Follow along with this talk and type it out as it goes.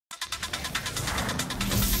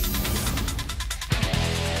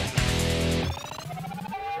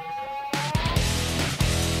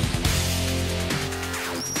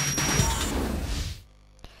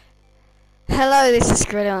Hello, this is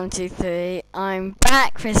Griddle123. I'm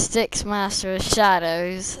back with Styx, Master of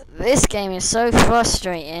Shadows. This game is so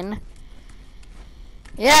frustrating.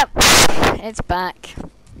 Yep, it's back.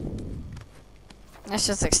 Let's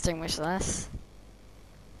just extinguish this.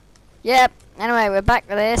 Yep, anyway, we're back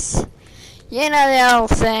with this. You know the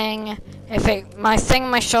old thing. If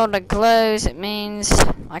my shoulder glows, it means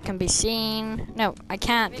I can be seen. No, I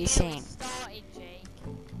can't be seen.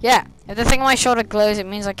 Yeah, if the thing on my shoulder glows, it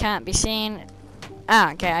means I can't be seen.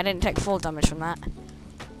 Ah, okay, I didn't take full damage from that.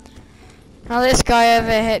 Now this guy over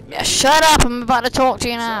here. Shut up, I'm about to talk to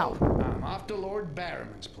you now. So, I'm after Lord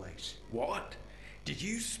Barrowman's place. What? Did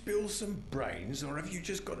you spill some brains, or have you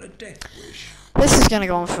just got a death wish? This is gonna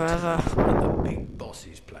go on forever. At the big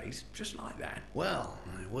boss's place, just like that. Well,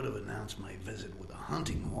 I would have announced my visit with a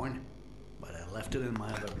hunting horn, but I left it in my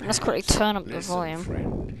other pants. Let's quickly turn up the Listen, volume.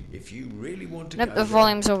 friend, if you really want to Nope, go the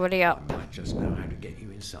volume's already there, up. I might just know how to get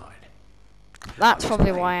you inside. That's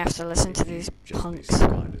probably why I have to listen to these punks. Just be so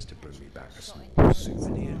kind as to bring me back a small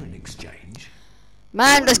souvenir in exchange.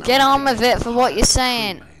 Man, just get on with it for what you're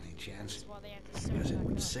saying. By any chance? Because it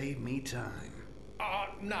would save me time.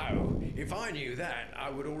 No. If I knew that,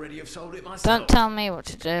 I would already have sold it myself. Don't tell me what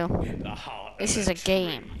to do. The heart This of is the a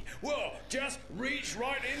game. tree. Well, just reach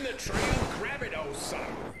right in the tree and grab it, old son.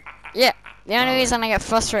 Yeah, the only reason I get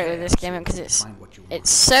frustrated with this game is because it's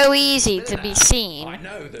so easy to be seen, I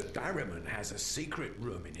know that Barrowman has a secret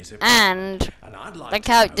room in his and and I'd like the to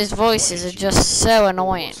know characters' voices what are just so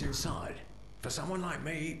annoying. what's inside. For someone like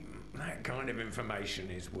me, that kind of information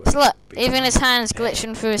is worth. So look, because even his hand's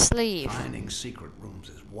glitching through his sleeve. Finding secret rooms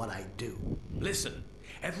is what I do. Listen,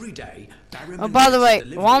 every day, Barrowman Oh, by the gets a way,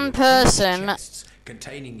 delivery one of person chests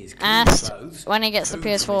containing his clean asked clothes, when he gets the food for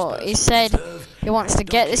his PS4, he personal said reserve, he wants and to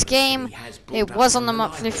get this documents that game. he has brought It up was from on the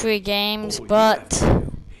monthly library. free games, All you have to but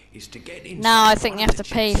do is to get inside now I think one you of have the to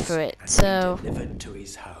pay chests for it, and so be delivered to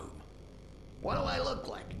his home. What do I look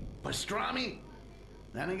like? Pastrami?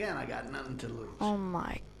 Then again, I got nothing to lose. oh my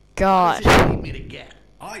What god, does it need me to get?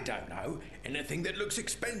 I don't know. Anything that looks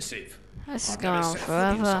expensive. this is I've going never on set foot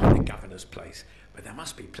inside forever. the governor's place, but there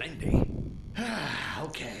must be plenty.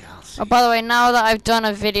 Okay, I'll see. Oh, by the way, now that I've done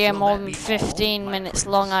a video Will more that than be 15 all, my minutes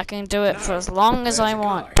friends? long, I can do it for as long as There's I a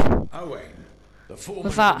want, guy, Owen, the foreman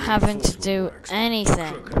without of the having to reinforcement do works,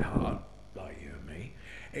 anything. crooked hard, like you and me,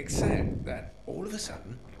 except that all of a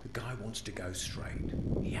sudden the guy wants to go straight.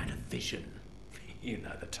 He had a vision. You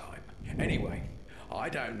know the type. Anyway, I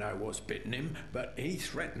don't know what's bitten him, but he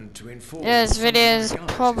threatened to inform. Yeah, this some video of is the guys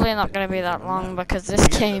probably who not going to be didn't that even long know. because this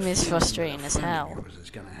game is frustrating as hell. Yours is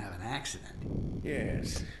gonna have an accident.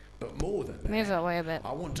 Yes, but more than that, Move that way a bit.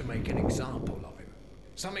 I want to make an example of him.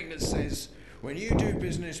 Something that says, when you do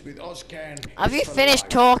business with Ozcan, Have you it's for finished life.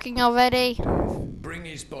 talking already? Bring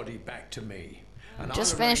his body back to me. And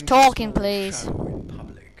Just I'll finish arrange a talking, small please. show in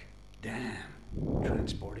public. Damn,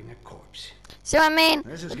 transporting a corpse. See what I mean?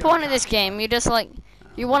 This is The gonna point of this cost you game, you just like,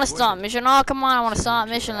 you want to start a mission. Oh, come on, I want to start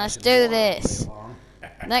a mission. Let's do this.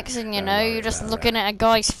 Next thing you Don't know, worry you're just about looking that. at a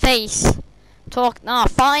guy's face. Talk. Ah,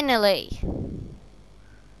 finally.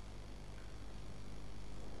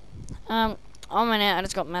 Oh, a minute, I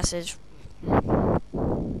just got a message. No,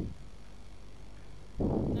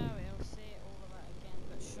 it'll say all of that again,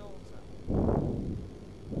 but shorter.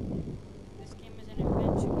 This game is an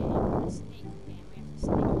adventure game, a sneak game. We have to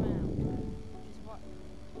sneak around, which is what.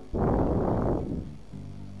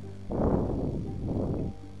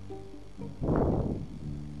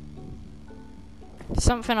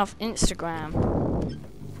 Something off Instagram.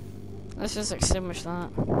 Let's just extinguish that.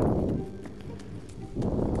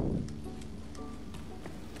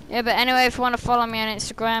 Yeah, but anyway, if you want to follow me on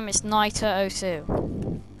Instagram, it's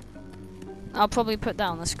Niter02. I'll probably put that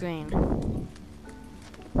on the screen.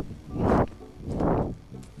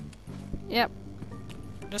 Yep.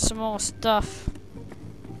 Just some more stuff.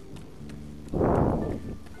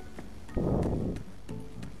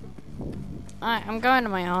 Alright, I'm going to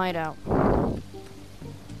my hideout.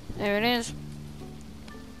 There it is.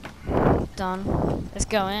 Done. Let's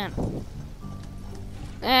go in.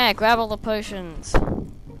 Yeah, grab all the potions.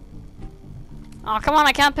 Oh, come on,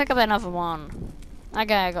 I can't pick up another one.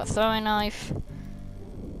 Okay, I got throwing knife.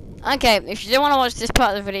 Okay, if you don't want to watch this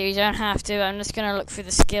part of the video, you don't have to. I'm just going to look through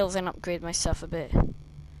the skills and upgrade myself a bit.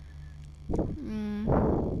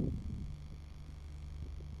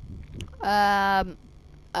 I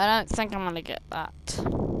don't think I'm going to get that.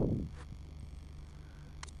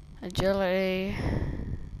 Agility.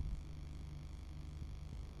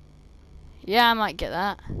 Yeah, I might get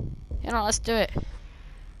that. You know, let's do it.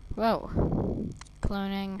 Whoa.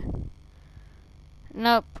 Cloning.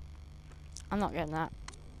 Nope. I'm not getting that.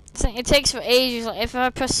 It takes for ages. Like, if I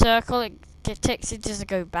press circle, it it takes ages to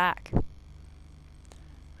go back.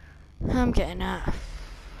 I'm getting that.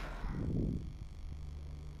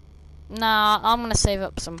 Nah, I'm gonna save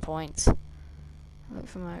up some points. Look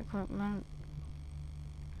for my equipment.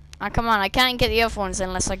 Ah, come on, I can't get the other ones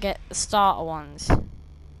unless I get the starter ones.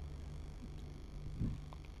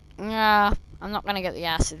 Yeah, I'm not gonna get the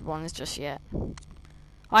acid ones just yet.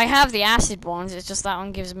 I have the acid ones, it's just that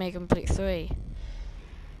one gives me a complete 3.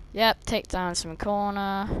 Yep, take down some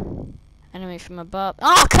corner. Enemy from above.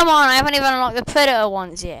 Oh, come on, I haven't even unlocked the predator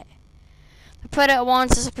ones yet. The predator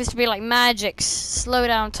ones are supposed to be like magics, slow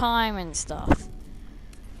down time and stuff.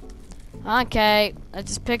 Okay, let's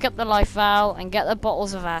just pick up the life valve and get the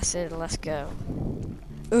bottles of acid. Let's go.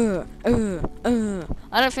 I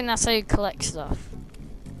don't think that's how you collect stuff.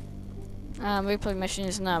 Replay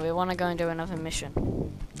missions. No, we want to go and do another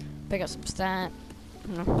mission. Pick up some sand.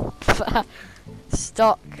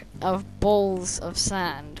 Stock of balls of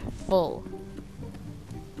sand. Full.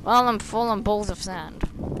 Well, I'm full on balls of sand.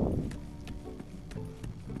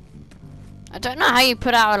 I don't know how you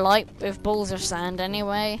put out a light with balls of sand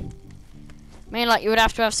anyway. I mean, like, you would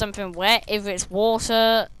have to have something wet, if it's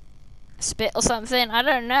water, spit or something. I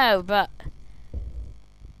don't know, but...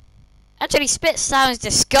 Actually, spit sounds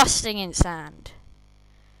disgusting in sand.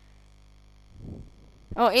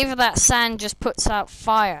 Or either that sand just puts out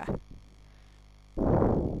fire.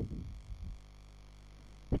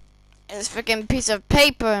 There's a freaking piece of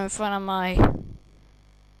paper in front of my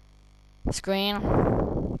screen.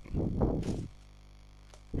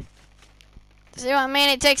 See what I mean?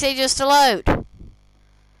 It takes ages to load.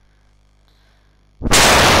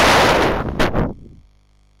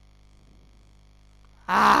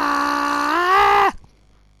 Ah!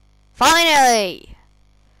 Finally!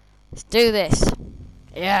 Let's do this.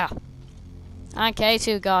 Yeah. Okay,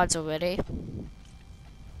 2 guards already.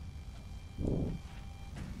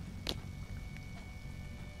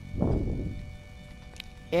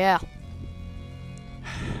 Yeah.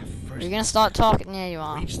 You're gonna start talking? Yeah, you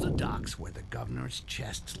are. Reach the docks where the governor's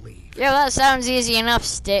chests leave. Yeah, that sounds easy enough,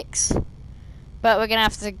 Styx. But we're gonna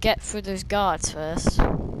have to get through those guards first.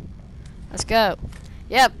 Let's go.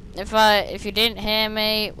 Yep, if you didn't hear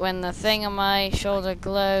me, when the thing on my shoulder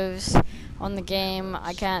glows on the game,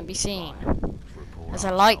 I can't be seen. There's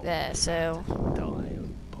a light there, so...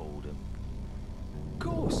 Of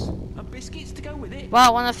course, and biscuits to go with it.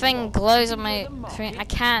 Well, when the thing glows on my screen, I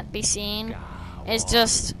can't be seen. It's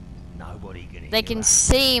just... They can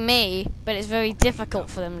see me, but it's very difficult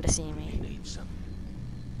for them to see me.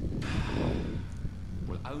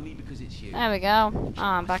 There we go.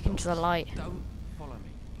 Ah, I'm back into the light.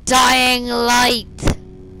 Dying light!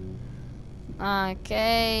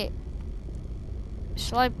 Okay.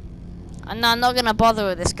 Shall I... No, I'm not gonna bother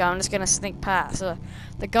with this guy, I'm just gonna sneak past. So,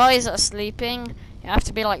 the guys that are sleeping, you have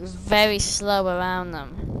to be like very slow around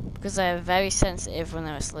them. Because they're very sensitive when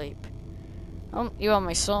they're asleep. Oh, you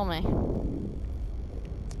almost saw me.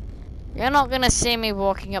 You're not gonna see me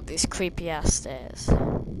walking up these creepy ass stairs.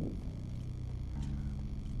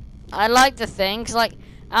 I like the thing, 'cause like,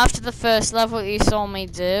 after the first level you saw me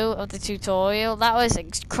do of the tutorial, that was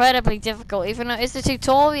incredibly difficult, even though it's the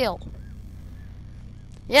tutorial.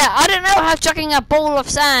 Yeah, I don't know how chucking a ball of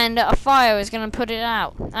sand at a fire is gonna put it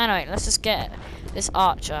out. Anyway, let's just get this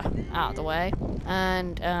archer out of the way.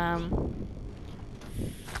 And,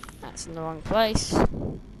 that's in the wrong place.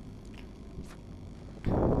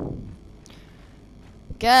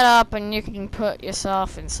 Get up and you can put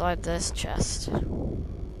yourself inside this chest.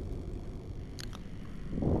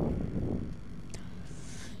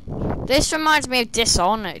 This reminds me of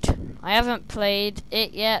Dishonored. I haven't played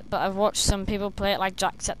it yet, but I've watched some people play it, like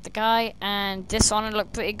Jacksepticeye, and Dishonored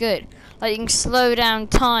looked pretty good. Like, you can slow down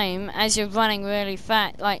time as you're running really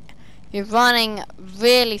fast. Like, you're running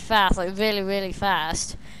really fast, like really, really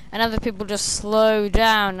fast, and other people just slow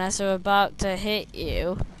down as they're about to hit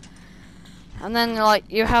you. And then, like,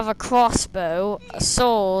 you have a crossbow, a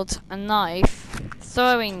sword, a knife,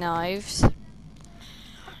 throwing knives,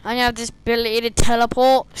 and you have this ability to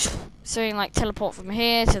teleport. So you can, like, teleport from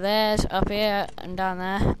here to there, to up here, and down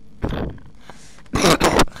there.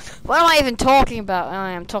 What am I even talking about? Oh,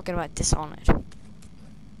 I'm talking about Dishonored.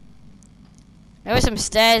 There are some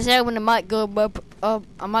stairs there when I might go up. Oh,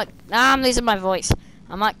 I might. Nah, I'm losing my voice.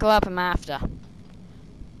 I might go up them after.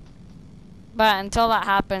 But until that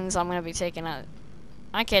happens, I'm gonna be taking out.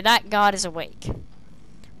 Okay, that guard is awake.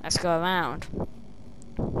 Let's go around.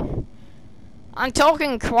 I'm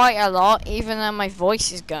talking quite a lot, even though my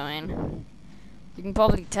voice is going. You can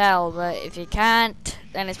probably tell, but if you can't,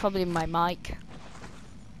 then it's probably my mic.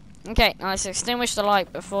 Okay, now let's extinguish the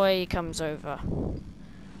light before he comes over.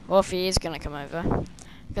 Or if he is gonna come over.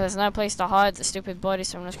 Because there's no place to hide the stupid body,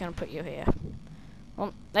 so I'm just gonna put you here.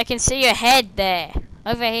 Well, they can see your head there.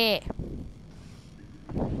 Over here.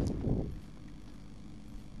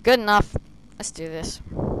 Good enough. Let's do this.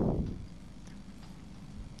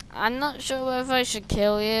 I'm not sure whether I should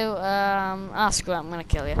kill you. Screw it, I'm gonna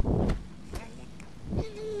kill you.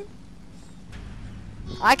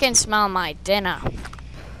 I can smell my dinner.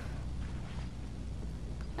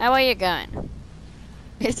 How are you going?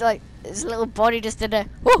 It's like this little body just did a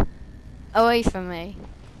whoo away from me.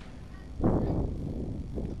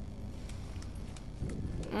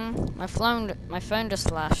 My phone just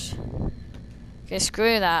flashed. Okay,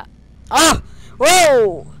 screw that. Oh!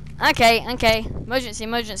 Whoa! Okay.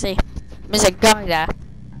 Emergency. There's a guy there.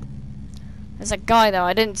 There's a guy though.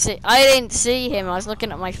 I didn't see him. I was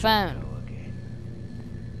looking at my phone.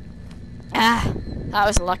 Ah, that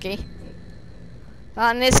was lucky.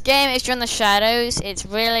 But in this game, if you're in the shadows, it's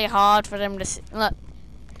really hard for them to see. Look,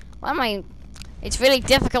 it's really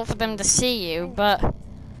difficult for them to see you, but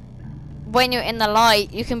when you're in the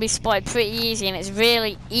light, you can be spotted pretty easy, and it's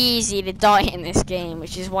really easy to die in this game,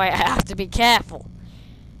 which is why I have to be careful.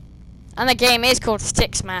 And the game is called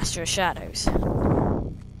Styx Master of Shadows.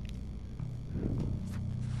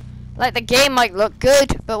 Like, the game might look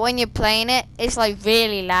good, but when you're playing it, it's like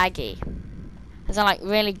really laggy. It's like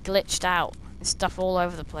really glitched out. And stuff all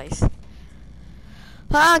over the place.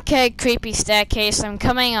 Okay, creepy staircase, I'm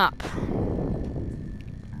coming up.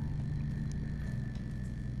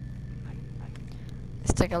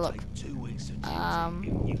 Let's take a look.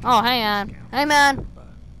 Oh, hey man.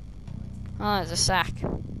 Oh, there's a sack. Hey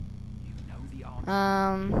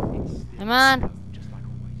man.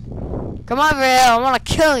 Come over here, I wanna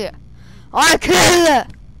kill you. Okay,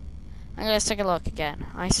 let's take a look again.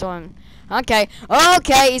 I saw him. Okay,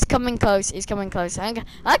 he's coming close. Okay,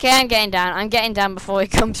 I'm getting down before he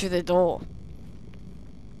comes through the door.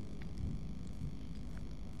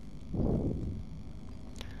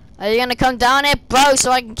 Are you gonna come down here, bro, so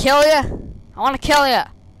I can kill you? I wanna kill you.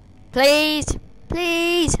 Please.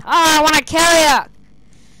 Oh, I wanna kill you.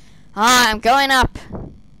 I'm going up.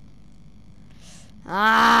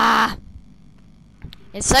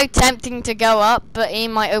 It's so tempting to go up, but he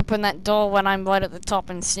might open that door when I'm right at the top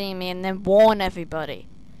and see me and then warn everybody.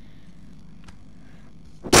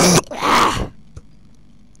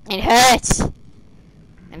 It hurts.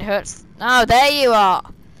 Oh, there you are.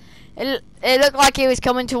 It looked like he was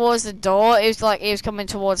coming towards the door. It was like he was coming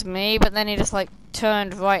towards me, but then he just like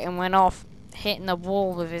turned right and went off, hitting the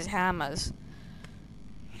wall with his hammers.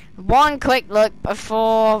 One quick look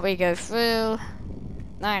before we go through.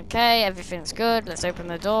 Okay, everything's good. Let's open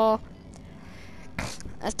the door.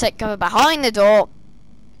 Let's take cover behind the door.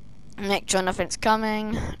 Make sure nothing's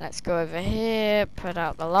coming. Let's go over here. Put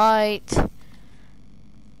out the light.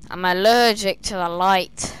 I'm allergic to the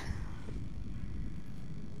light.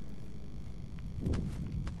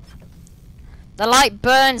 The light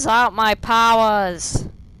burns out my powers.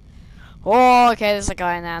 Oh, okay, there's a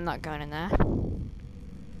guy in there. I'm not going in there.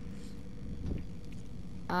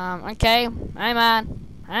 Okay. Hey,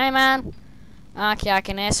 man. Okay, I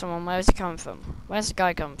can hear someone. Where's he coming from? Where's the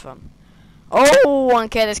guy coming from? Oh,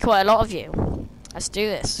 okay, there's quite a lot of you. Let's do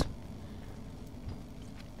this.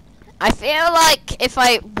 I feel like if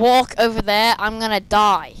I walk over there, I'm gonna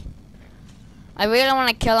die. I really want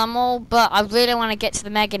to kill them all, but I really want to get to the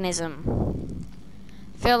mechanism.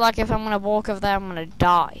 I feel like if I'm gonna walk over there, I'm gonna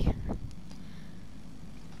die.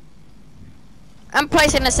 I'm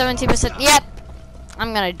placing a 70%. Yep,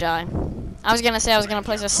 I'm gonna die. I was gonna say I was gonna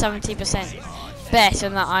place a 70% bet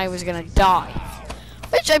and that I was gonna die.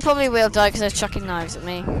 Which I probably will die because they're chucking knives at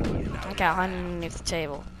me. Okay, I'm underneath the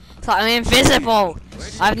table. It's like I'm invisible.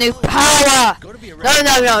 I have new power.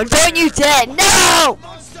 No, don't you dare. No!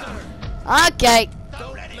 Okay.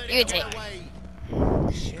 You take.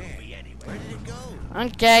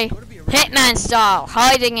 Okay. Hitman style.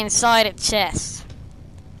 Hiding inside a chest.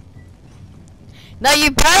 No,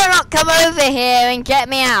 you better not come over here and get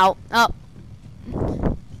me out. Oh.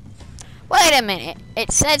 Wait a minute.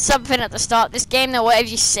 It said something at the start of this game that whatever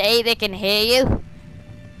you say, they can hear you.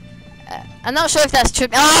 I'm not sure if that's true.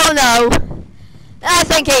 Oh, no. I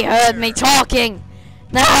think he heard me talking.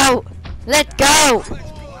 No. Let go.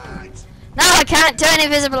 No, I can't turn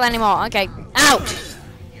invisible anymore. Okay. Out.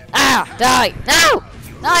 Ah, die. No.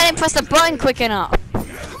 No, I didn't press the button quick enough.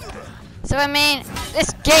 So, I mean,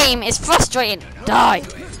 this game is frustrating. Die.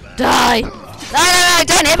 Die. No,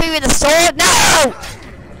 don't hit me with the sword. No.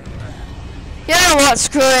 You know what?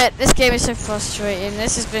 Screw it. This game is so frustrating.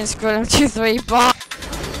 This has been Screwed 23. Bye.